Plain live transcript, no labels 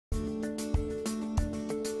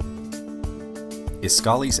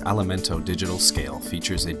Escali's Alimento digital scale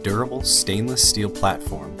features a durable stainless steel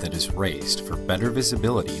platform that is raised for better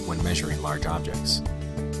visibility when measuring large objects.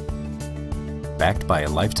 Backed by a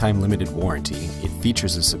lifetime limited warranty, it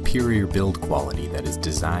features a superior build quality that is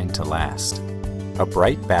designed to last. A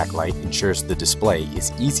bright backlight ensures the display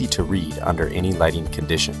is easy to read under any lighting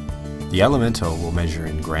condition. The Alimento will measure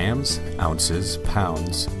in grams, ounces,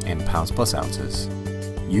 pounds, and pounds plus ounces.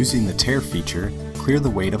 Using the tare feature, clear the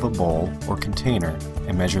weight of a bowl or container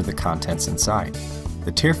and measure the contents inside.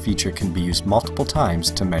 The tare feature can be used multiple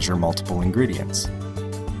times to measure multiple ingredients.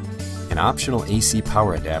 An optional AC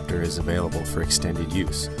power adapter is available for extended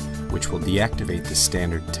use, which will deactivate the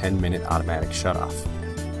standard 10-minute automatic shutoff.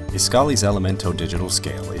 Escali's Alimento digital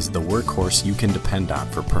scale is the workhorse you can depend on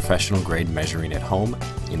for professional-grade measuring at home,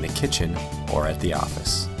 in the kitchen, or at the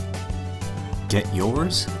office. Get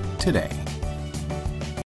yours today.